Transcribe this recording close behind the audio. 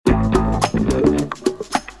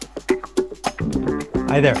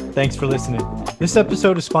Hi there. Thanks for listening. This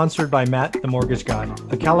episode is sponsored by Matt, the Mortgage Guy,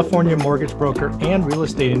 a California mortgage broker and real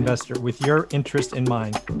estate investor with your interest in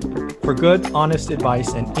mind. For good, honest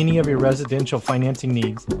advice and any of your residential financing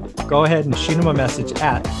needs, go ahead and shoot him a message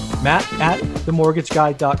at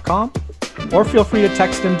matt@themortgageguy.com or feel free to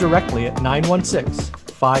text him directly at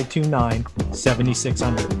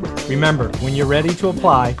 916-529-7600. Remember, when you're ready to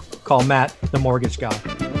apply, call Matt, the Mortgage Guy.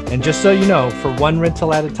 And just so you know, for one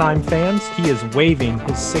rental at a time fans, he is waiving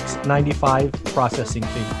his $6.95 processing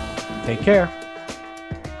fee. Take care.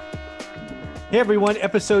 Hey everyone,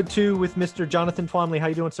 episode 2 with Mr. Jonathan Twombly. How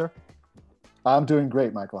you doing, sir? I'm doing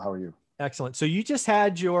great, Michael. How are you? Excellent. So you just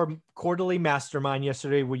had your quarterly mastermind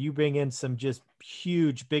yesterday where you bring in some just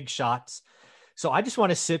huge, big shots. So I just want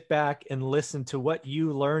to sit back and listen to what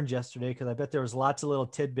you learned yesterday, because I bet there was lots of little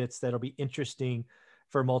tidbits that'll be interesting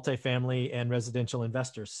for multifamily and residential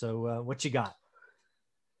investors. So what you got?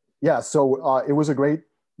 Yeah, so it was a great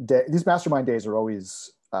day. These mastermind days are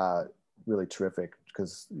always really terrific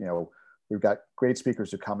because, you know, we've got great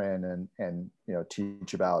speakers who come in and you know,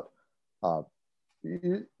 teach about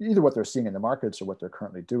either what they're seeing in the markets or what they're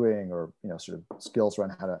currently doing, or, you know, sort of skills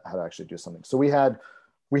around how to actually do something. So we had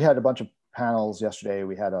a bunch of panels yesterday.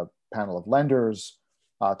 We had a panel of lenders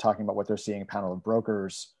talking about what they're seeing, a panel of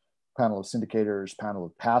brokers, panel of syndicators, panel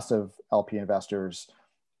of passive LP investors.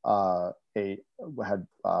 We had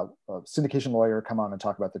a syndication lawyer come on and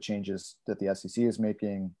talk about the changes that the SEC is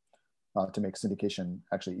making to make syndication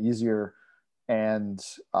actually easier, and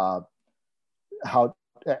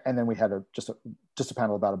then we had just a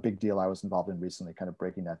panel about a big deal I was involved in recently, kind of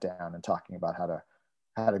breaking that down and talking about how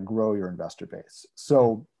to grow your investor base.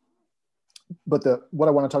 So, but what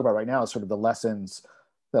I want to talk about right now is sort of the lessons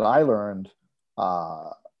that I learned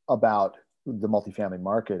about the multifamily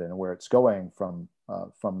market and where it's going from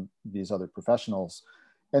these other professionals.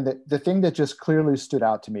 And the thing that just clearly stood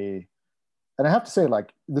out to me, and I have to say,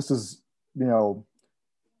 like, this is, you know,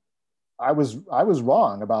 I was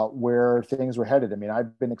wrong about where things were headed. I mean,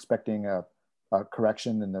 I've been expecting a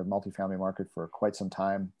correction in the multifamily market for quite some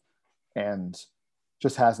time, and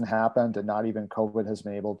just hasn't happened. And not even COVID has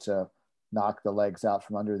been able to knock the legs out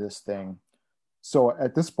from under this thing. So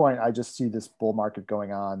at this point, I just see this bull market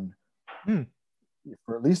going on for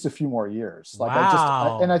at least a few more years. Like,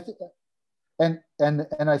 wow. I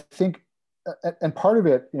think part of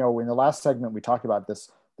it, you know, in the last segment, we talked about this,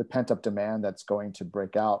 the pent up demand that's going to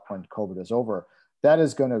break out when COVID is over. That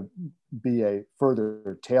is going to be a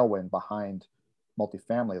further tailwind behind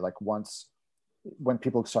multifamily. Like, when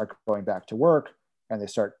people start going back to work and they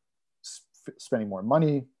start spending more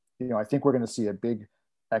money, you know, I think we're going to see a big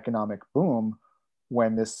economic boom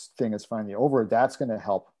when this thing is finally over. That's going to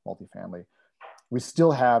help multifamily. We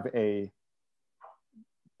still have a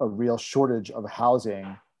real shortage of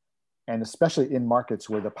housing, and especially in markets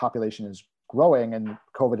where the population is growing, and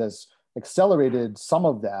COVID has accelerated some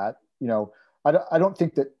of that. You know, I don't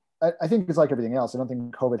think that, I think it's like everything else. I don't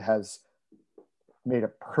think COVID has made a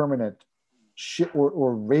permanent shift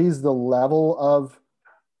or raised the level of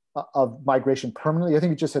migration permanently. I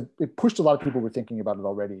think it pushed a lot of people who were thinking about it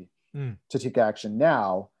already to take action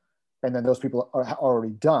now, and then those people are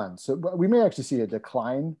already done. So we may actually see a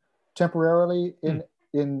decline temporarily in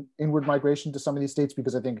inward migration to some of these states,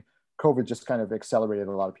 because I think COVID just kind of accelerated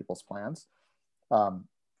a lot of people's plans.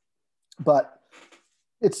 But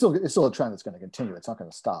it's still a trend that's going to continue. It's not going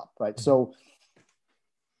to stop, right? So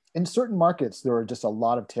in certain markets, there are just a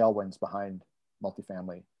lot of tailwinds behind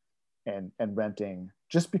multifamily and renting,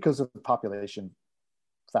 just because of the population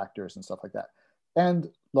factors and stuff like that.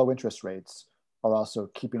 And low interest rates are also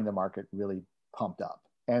keeping the market really pumped up,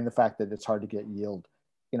 and the fact that it's hard to get yield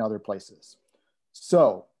in other places.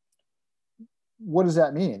 So what does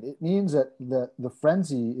that mean? It means that the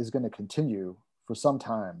frenzy is going to continue for some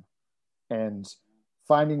time, and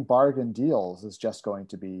finding bargain deals is just going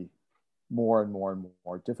to be more and more and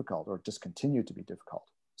more difficult, or just continue to be difficult.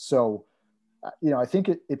 So, you know, I think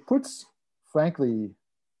it puts, frankly,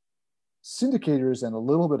 syndicators in a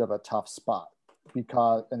little bit of a tough spot,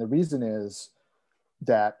 and the reason is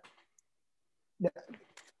that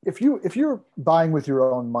if you're buying with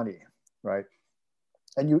your own money, right,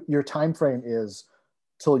 and your time frame is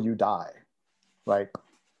till you die, right,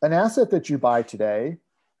 an asset that you buy today,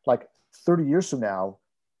 like 30 years from now,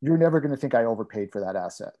 you're never going to think I overpaid for that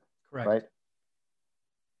asset. Correct. Right?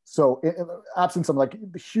 So absent some like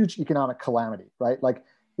huge economic calamity, right? Like,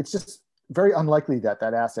 it's just very unlikely that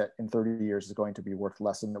asset in 30 years is going to be worth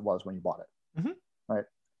less than it was when you bought it. Right?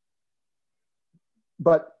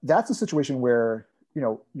 But that's a situation where, you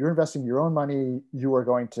know, you're investing your own money, you are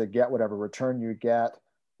going to get whatever return you get,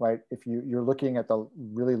 right? If you're looking at the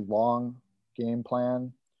really long game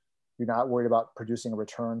plan. You're not worried about producing a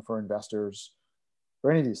return for investors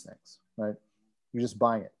or any of these things, right? You're just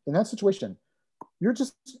buying it. In that situation, you're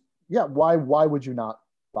just, yeah, why would you not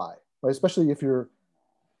buy, right? Especially if you're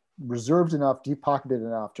reserved enough, deep pocketed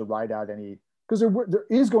enough to ride out any, because there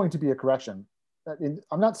is going to be a correction.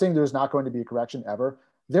 I'm not saying there's not going to be a correction ever.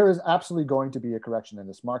 There is absolutely going to be a correction in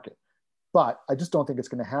this market, but I just don't think it's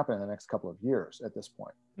going to happen in the next couple of years at this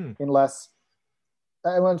point, unless,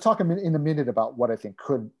 I want to talk in a minute about what I think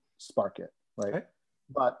could spark it, right? Okay.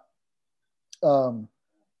 But, you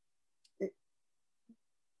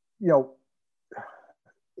know,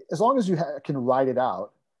 as long as you can ride it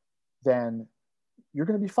out, then you're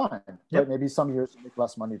going to be fine. Yep. Right? Maybe some years you make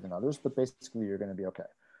less money than others, but basically you're going to be okay.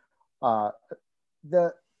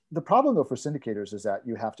 The problem though for syndicators is that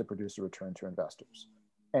you have to produce a return to investors,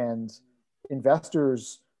 and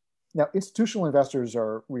investors, now institutional investors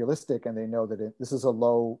are realistic and they know that this is a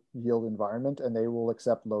low yield environment and they will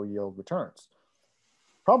accept low yield returns.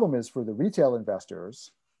 Problem is for the retail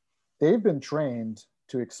investors, they've been trained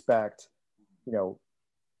to expect,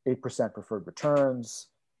 8% preferred returns,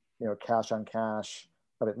 cash on cash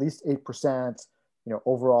of at least 8%,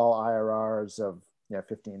 overall IRRs of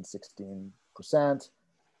 15, 16%.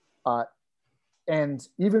 And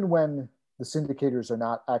even when the syndicators are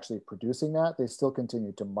not actually producing that, they still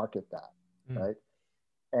continue to market that, right?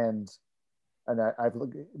 And I've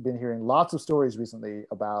been hearing lots of stories recently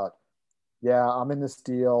about, yeah, I'm in this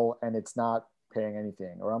deal and it's not paying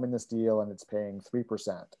anything, or I'm in this deal and it's paying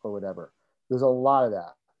 3% or whatever. There's a lot of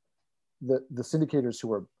that. The syndicators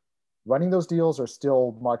who are running those deals are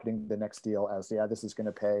still marketing the next deal as, yeah, this is going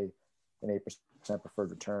to pay an 8% preferred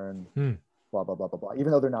return, blah, blah, blah, blah, blah,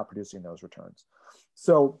 even though they're not producing those returns.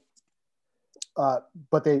 So,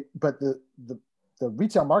 but the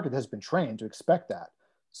retail market has been trained to expect that.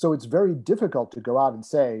 So it's very difficult to go out and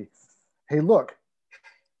say, hey, look,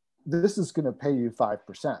 this is going to pay you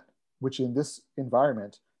 5%, which in this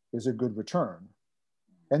environment is a good return.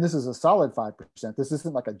 And this is a solid 5%. This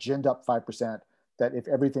isn't like a ginned up 5% that if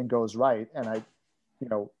everything goes right and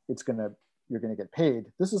you're going to get paid.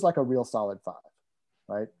 This is like a real solid 5,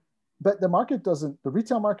 right? But the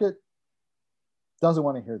retail market doesn't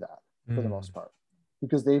want to hear that for the most part,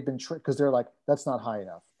 because they've been because they're like, that's not high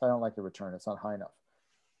enough. I don't like the return. It's not high enough.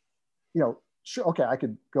 Sure, okay, I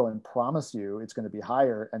could go and promise you it's going to be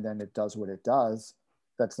higher, and then it does what it does.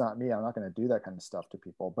 That's not me. I'm not going to do that kind of stuff to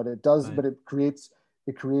people. But it does. Right. But it creates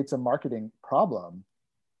a marketing problem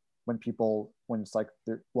when it's like,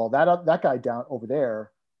 well, that guy down over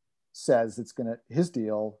there says his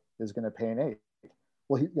deal is going to pay an 8.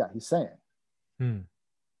 Well, he's saying.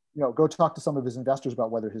 Go talk to some of his investors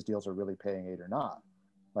about whether his deals are really paying 8 or not,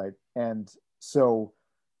 right? And so,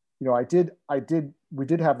 we did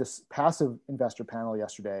have this passive investor panel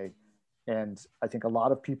yesterday, and I think a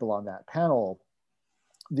lot of people on that panel,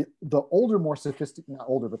 the older, more sophisticated, not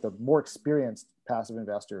older, but the more experienced passive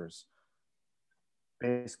investors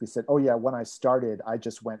basically said, oh yeah, when I started, I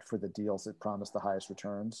just went for the deals that promised the highest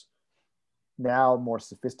returns. Now more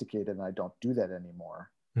sophisticated, and I don't do that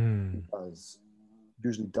anymore because it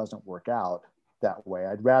usually doesn't work out that way.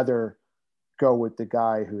 I'd rather go with the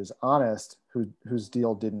guy who's honest, whose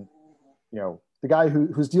deal didn't, the guy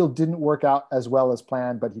whose deal didn't work out as well as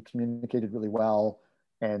planned, but he communicated really well.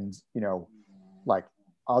 And, like,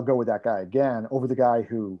 I'll go with that guy again over the guy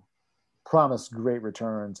who promised great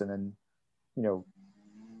returns and then,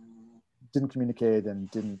 didn't communicate and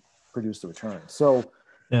didn't produce the return. So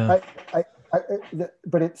yeah.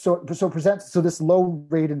 So this low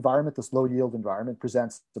rate environment, this low yield environment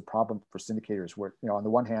presents the problem for syndicators where, on the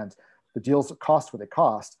one hand, the deals cost what they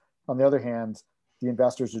cost. On the other hand, the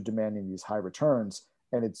investors are demanding these high returns,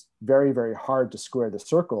 and it's very, very hard to square the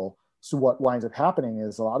circle. So what winds up happening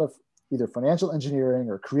is a lot of either financial engineering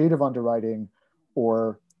or creative underwriting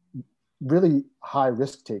or really high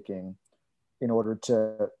risk taking in order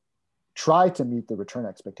to try to meet the return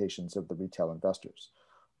expectations of the retail investors.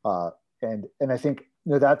 And I think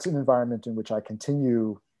that's an environment in which I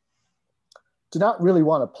continue to not really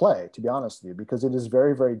want to play, to be honest with you, because it is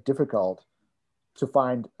very, very difficult to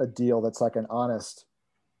find a deal that's like an honest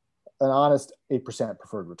 8%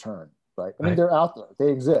 preferred return, right? I mean, they're out there,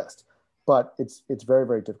 they exist, but it's very,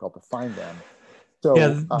 very difficult to find them. So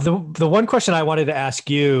yeah, the one question I wanted to ask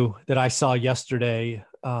you that I saw yesterday,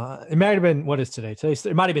 it might have been, what is today?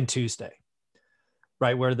 It might have been Tuesday,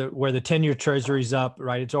 right? Where the 10-year treasury's up,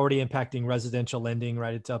 right? It's already impacting residential lending,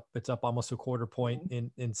 right? It's up almost a quarter point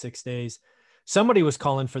in 6 days. Somebody was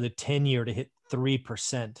calling for the 10-year to hit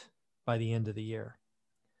 3% by the end of the year.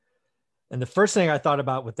 And the first thing I thought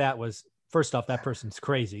about with that was, first off, that person's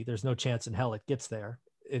crazy. There's no chance in hell it gets there.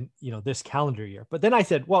 in, this calendar year. But then I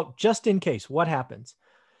said, well, just in case, what happens?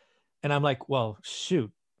 And I'm like, well,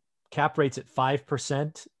 shoot, cap rates at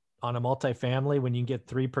 5% on a multifamily when you can get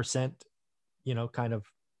 3%, kind of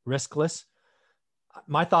riskless.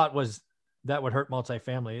 My thought was that would hurt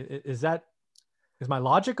multifamily. Is my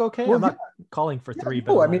logic okay? Well, I'm not calling for three,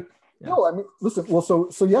 but no, I mean, listen. Well,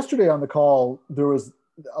 so yesterday on the call, there was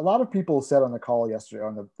a lot of people said on the call yesterday,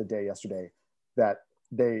 on the day yesterday, that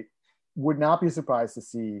they would not be surprised to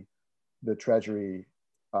see the Treasury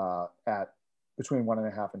at between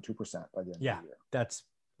 1.5% and 2% by the end of the year. That's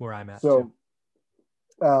where I'm at. So,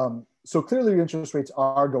 so clearly interest rates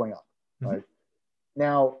are going up, right?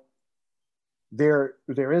 Now, there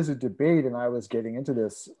is a debate, and I was getting into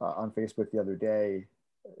this on Facebook the other day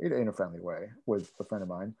in a friendly way with a friend of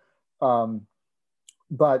mine.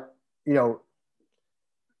 But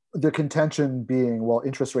the contention being, well,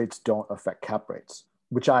 interest rates don't affect cap rates,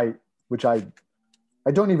 which I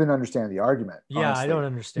don't even understand the argument. Yeah, honestly. I don't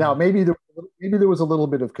understand. Now, maybe there was a little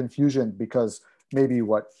bit of confusion because maybe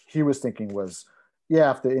what he was thinking was,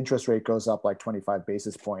 yeah, if the interest rate goes up like 25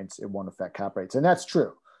 basis points, it won't affect cap rates, and that's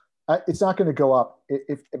true. It's not going to go up,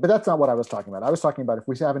 but that's not what I was talking about. I was talking about if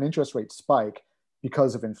we have an interest rate spike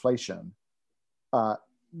because of inflation,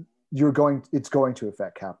 it's going to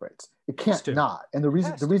affect cap rates. It can't not. And the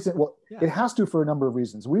reason, it has to for a number of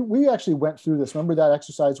reasons. We actually went through this. Remember that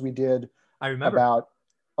exercise we did? I remember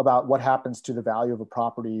about what happens to the value of a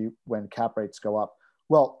property when cap rates go up.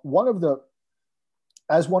 Well,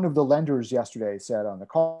 as one of the lenders yesterday said on the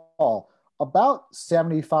call, about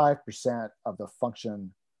 75% of the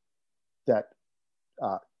function that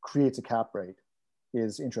creates a cap rate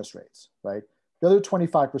is interest rates, right? The other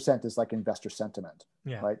 25% is like investor sentiment,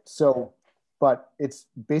 right? So, but it's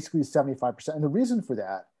basically 75%. And the reason for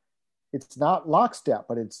that, it's not lockstep,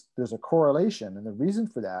 but there's a correlation. And the reason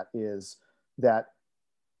for that is that,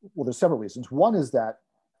 well, there's several reasons. One is that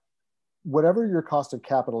whatever your cost of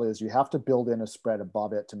capital is, you have to build in a spread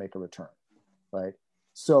above it to make a return, right?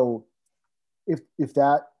 So if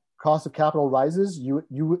that cost of capital rises,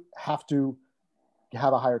 you have to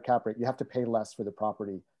have a higher cap rate. You have to pay less for the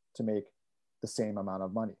property to make the same amount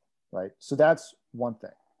of money, right? So that's one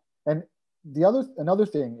thing. And another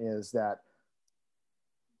thing is that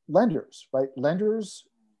lenders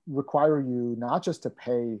require you not just to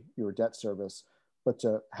pay your debt service, but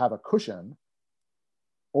to have a cushion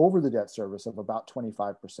over the debt service of about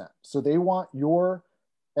 25%. So they want your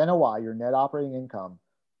NOI, your net operating income,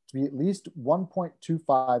 to be at least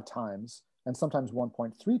 1.25 times and sometimes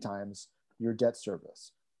 1.3 times your debt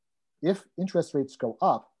service. If interest rates go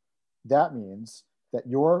up, that means that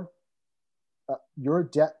your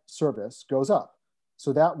debt service goes up.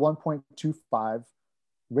 So that 1.25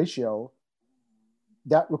 ratio,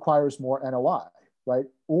 that requires more NOI, right?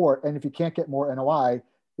 And if you can't get more NOI,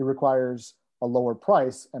 it requires a lower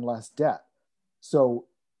price and less debt. So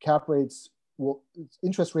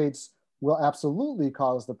interest rates will absolutely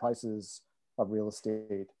cause the prices of real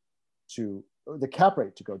estate the cap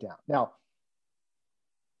rate to go down. Now,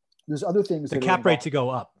 there's other things. The cap rate to go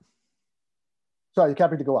up. Sorry, the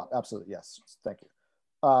cap rate to go up. Absolutely. Yes. Thank you.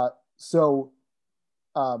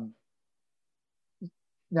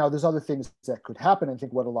 Now there's other things that could happen. I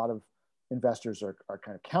think what a lot of investors are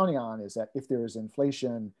kind of counting on is that if there is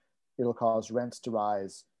inflation, it'll cause rents to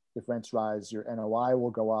rise. If rents rise, your NOI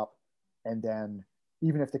will go up. And then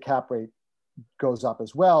even if the cap rate goes up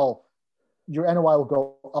as well, your NOI will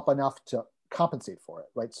go up enough to compensate for it,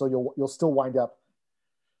 right? So you'll still wind up,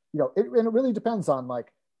 and it really depends on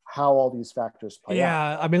like how all these factors play out.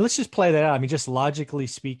 Yeah, I mean, let's just play that out. I mean, just logically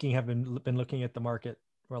speaking, have been looking at the market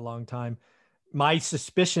for a long time. My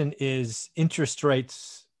suspicion is interest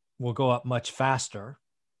rates will go up much faster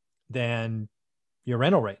than your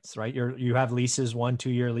rental rates, right? You have leases,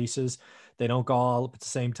 1-2 year leases. They don't go all up at the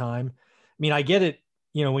same time. I mean, I get it,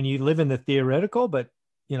 when you live in the theoretical, but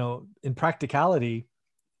in practicality,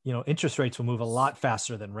 interest rates will move a lot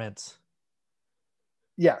faster than rents.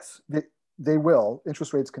 Yes, they will.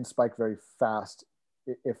 Interest rates can spike very fast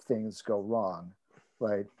if things go wrong,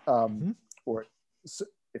 right? Or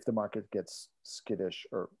if the market gets skittish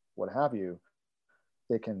or what have you,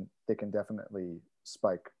 they can definitely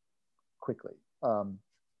spike quickly.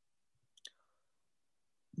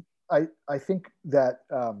 I think that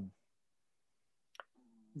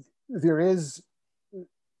there is.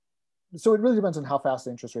 So it really depends on how fast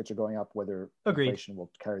the interest rates are going up, whether inflation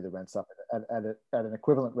will carry the rents up at an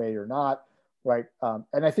equivalent rate or not, right?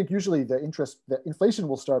 And I think usually the inflation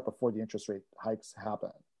will start before the interest rate hikes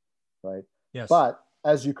happen, right? Yes. But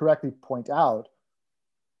as you correctly point out,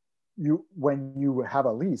 when you have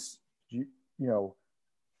a lease,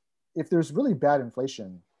 if there's really bad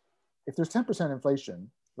inflation, if there's 10% inflation,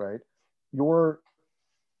 right, your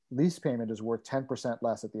lease payment is worth 10%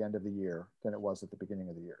 less at the end of the year than it was at the beginning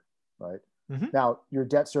of the year, right? Mm-hmm. Now, your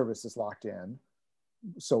debt service is locked in,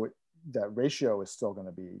 so that ratio is still going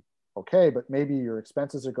to be okay, but maybe your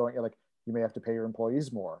expenses are going, like you may have to pay your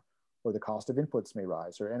employees more, or the cost of inputs may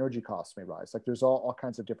rise, or energy costs may rise. Like there's all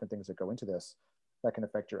kinds of different things that go into this that can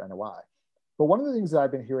affect your NOI. But one of the things that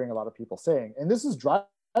I've been hearing a lot of people saying, and this is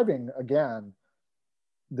driving, again,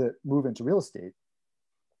 the move into real estate,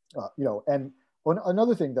 and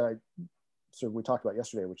another thing that we talked about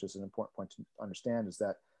yesterday, which is an important point to understand, is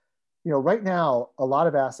that, right now, a lot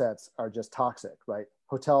of assets are just toxic, right?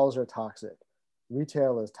 Hotels are toxic.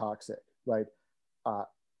 Retail is toxic, right? A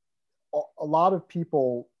lot of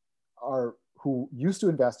people who used to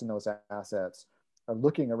invest in those assets are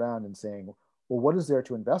looking around and saying, well, what is there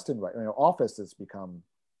to invest in right now? Office has become,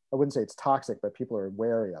 I wouldn't say it's toxic, but people are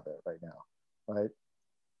wary of it right now, right?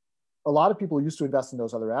 A lot of people who used to invest in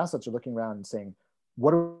those other assets are looking around and saying,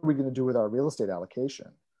 what are we going to do with our real estate allocation?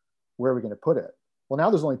 Where are we going to put it? Well, now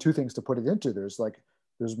there's only two things to put it into. There's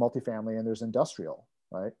multifamily and there's industrial,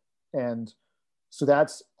 right? And so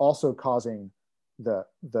that's also causing the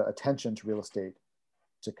attention to real estate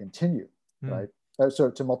to continue, right? So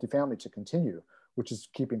to multifamily to continue, which is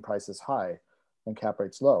keeping prices high and cap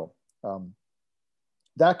rates low.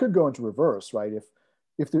 That could go into reverse, right?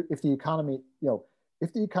 If the economy,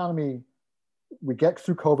 we get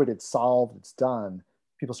through COVID, it's solved, it's done,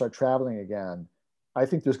 people start traveling again, I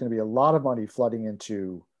think there's going to be a lot of money flooding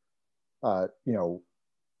into,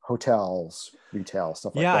 hotels, retail,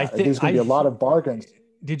 stuff like that. I think there's going to be a lot of bargains.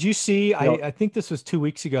 Did you see? I think this was 2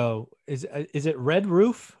 weeks ago. Is it Red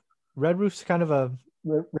Roof? Red Roof's kind of a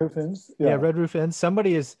Roof Inns. Yeah, Red Roof Inns.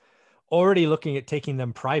 Somebody is already looking at taking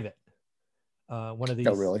them private. One of these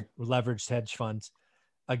leveraged hedge funds.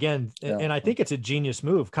 Again, and I think it's a genius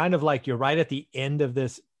move. Kind of like you're right at the end of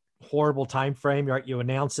this horrible time frame. You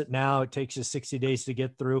announce it now. It takes you 60 days to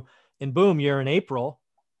get through, and boom, you're in April.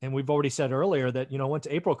 And we've already said earlier that once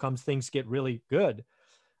April comes, things get really good.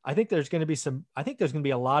 I think there's going to be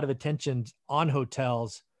a lot of attention on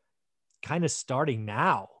hotels, kind of starting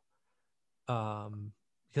now,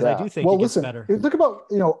 because I do think it gets better. Think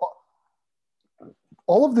about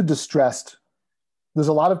all of the distressed. There's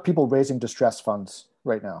a lot of people raising distress funds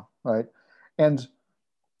right now, right? And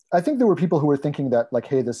I think there were people who were thinking that, like,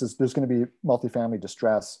 hey, there's going to be multifamily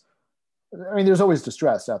distress. I mean, there's always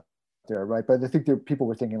distress out there, right? But I think people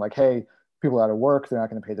were thinking like, hey, people are out of work, they're not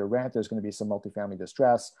going to pay their rent, there's going to be some multifamily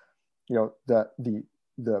distress.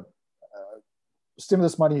 The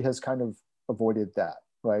stimulus money has kind of avoided that,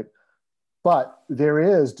 right? But there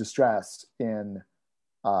is distress in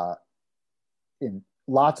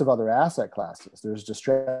lots of other asset classes. There's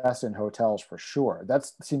distress in hotels for sure.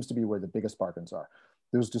 That seems to be where the biggest bargains are.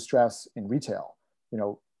 There's distress in retail.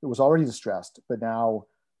 It was already distressed, but now,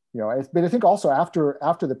 but I think also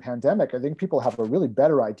after the pandemic, I think people have a really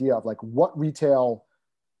better idea of like what retail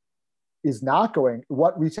is not going,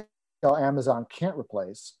 what retail Amazon can't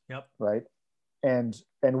replace, right? And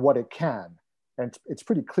what it can. And it's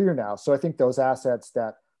pretty clear now. So I think those assets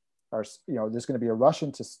that are, there's going to be a rush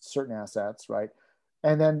into certain assets, right?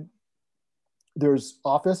 And then there's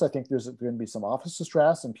office. I think there's going to be some office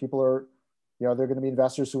distress, and people are, they're going to be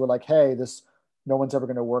investors who are like, hey, this no one's ever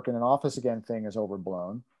going to work in an office again thing is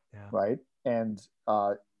overblown, right? And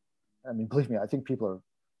I mean, believe me, I think people are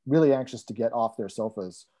really anxious to get off their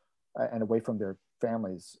sofas and away from their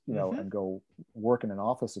families, and go work in an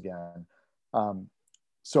office again.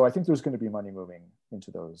 So I think there's going to be money moving into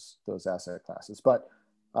those asset classes. But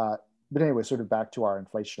anyway, sort of back to our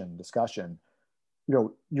inflation discussion.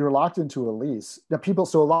 You're locked into a lease.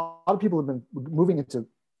 So a lot of people have been moving into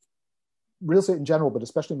real estate in general, but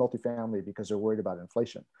especially multifamily, because they're worried about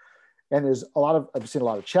inflation. And I've seen a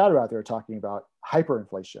lot of chatter out there talking about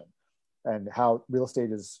hyperinflation and how real estate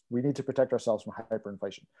we need to protect ourselves from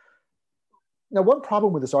hyperinflation. Now, one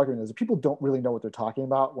problem with this argument is that people don't really know what they're talking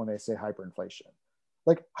about when they say hyperinflation.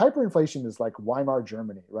 Like hyperinflation is like Weimar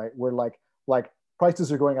Germany, right? Where like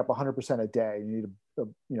prices are going up 100% a day. You need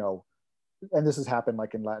and this has happened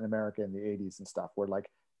like in Latin America in the 80s and stuff, where like,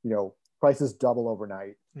 prices double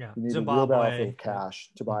overnight. Yeah. You need Zimbabwe, a wheelbarrow of cash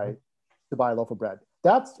to buy a loaf of bread.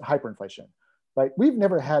 That's hyperinflation, right? We've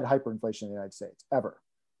never had hyperinflation in the United States ever,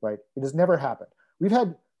 right? It has never happened. We've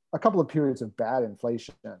had a couple of periods of bad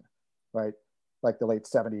inflation, right? Like the late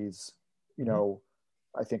 70s,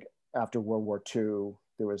 I think after World War II,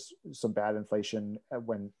 there was some bad inflation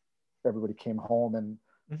when everybody came home and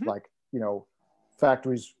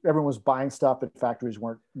factories, everyone was buying stuff, but factories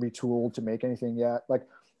weren't retooled to make anything yet. Like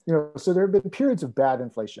So there have been periods of bad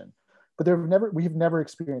inflation, but we've never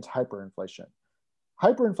experienced hyperinflation.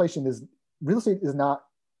 Hyperinflation is real estate is not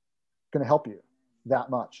going to help you that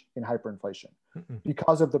much in hyperinflation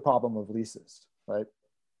because of the problem of leases, right?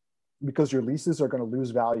 Because your leases are going to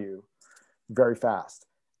lose value very fast.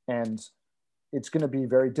 And it's going to be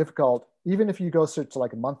very difficult, even if you go to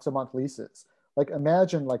like month-to-month leases. Like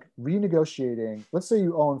imagine like renegotiating, let's say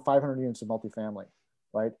you own 500 units of multifamily,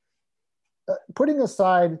 right? Putting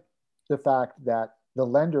aside the fact that the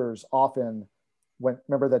lenders often,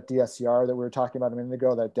 remember that DSCR that we were talking about a minute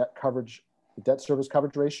ago, that the debt service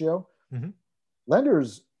coverage ratio,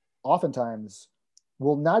 lenders oftentimes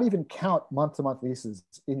will not even count month-to-month leases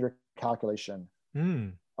in your calculation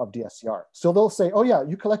of DSCR. So they'll say, oh yeah,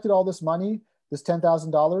 you collected all this money, this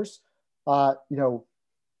 $10,000,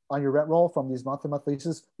 on your rent roll from these month-to-month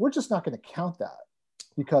leases. We're just not going to count that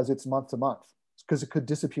because it's month-to-month, because it could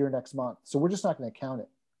disappear next month. So we're just not going to count it,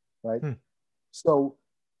 right? So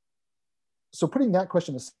putting that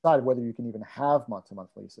question aside, whether you can even have month-to-month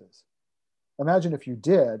leases, imagine if you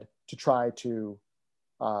did, to try to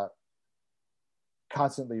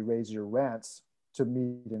constantly raise your rents to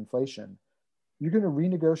meet inflation. You're going to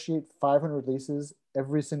renegotiate 500 leases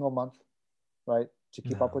every single month, right, to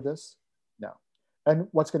keep up with this? No. And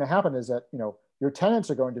what's going to happen is that, your tenants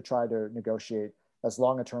are going to try to negotiate as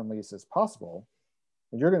long a term lease as possible,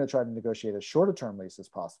 and you're going to try to negotiate as short a term lease as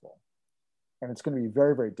possible. And it's going to be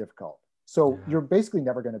very, very difficult. So you're basically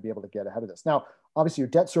never going to be able to get ahead of this. Now, obviously your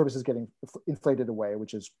debt service is getting inflated away,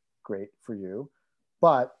 which is great for you,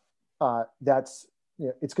 but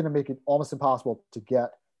it's going to make it almost impossible to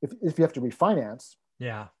get, if you have to refinance,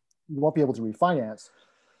 you won't be able to refinance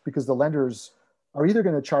because the lenders are either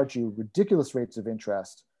going to charge you ridiculous rates of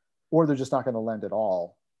interest, or they're just not going to lend at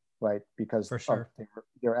all, right? Because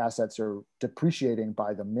their assets are depreciating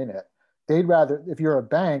by the minute. They'd rather, if you're a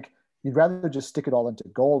bank, you'd rather just stick it all into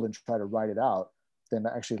gold and try to ride it out than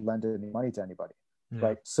actually lend any money to anybody,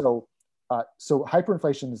 right? So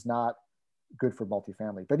hyperinflation is not good for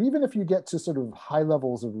multifamily. But even if you get to sort of high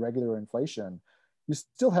levels of regular inflation, you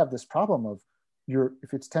still have this problem of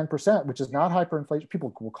if it's 10%, which is not hyperinflation,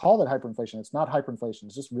 people will call it hyperinflation. It's not hyperinflation.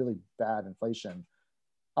 It's just really bad inflation.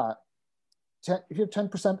 If you have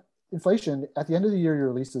 10% inflation, at the end of the year,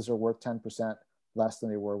 your leases are worth 10% less than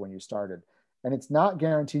they were when you started. And it's not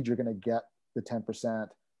guaranteed you're going to get the 10%.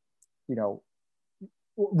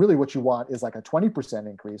 Really what you want is like a 20%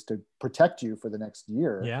 increase to protect you for the next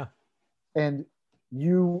year. Yeah. And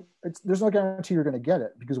there's no guarantee you're going to get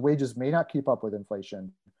it because wages may not keep up with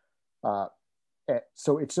inflation.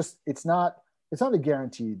 So it's not a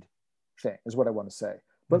guaranteed thing is what I want to say.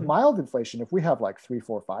 But mild inflation, if we have like 3,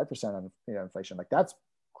 4, 5% on inflation, like that's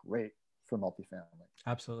great for multifamily.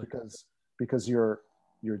 Absolutely. Because your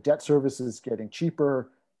debt service is getting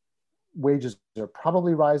cheaper, wages are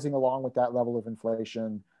probably rising along with that level of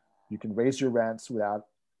inflation. You can raise your rents without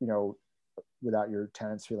your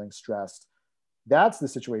tenants feeling stressed. That's the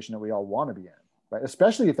situation that we all want to be in, right?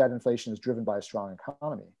 Especially if that inflation is driven by a strong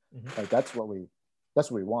economy. Like that's what we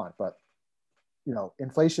want. But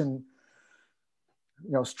inflation,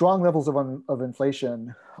 strong levels of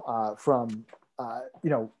inflation from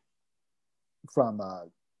the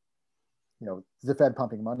Fed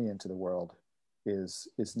pumping money into the world is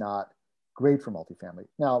not great for multifamily.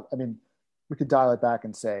 Now, I mean, we could dial it back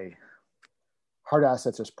and say hard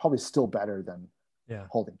assets is probably still better than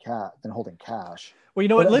holding cash. Well, you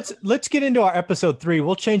know what? Let's get into our episode 3.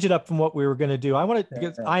 We'll change it up from what we were going to do. I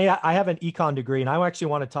have an econ degree, and I actually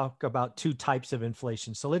want to talk about 2 types of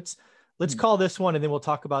inflation. So let's call this one, and then we'll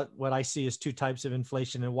talk about what I see as 2 types of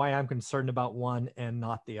inflation and why I'm concerned about one and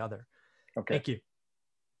not the other. Okay. Thank you.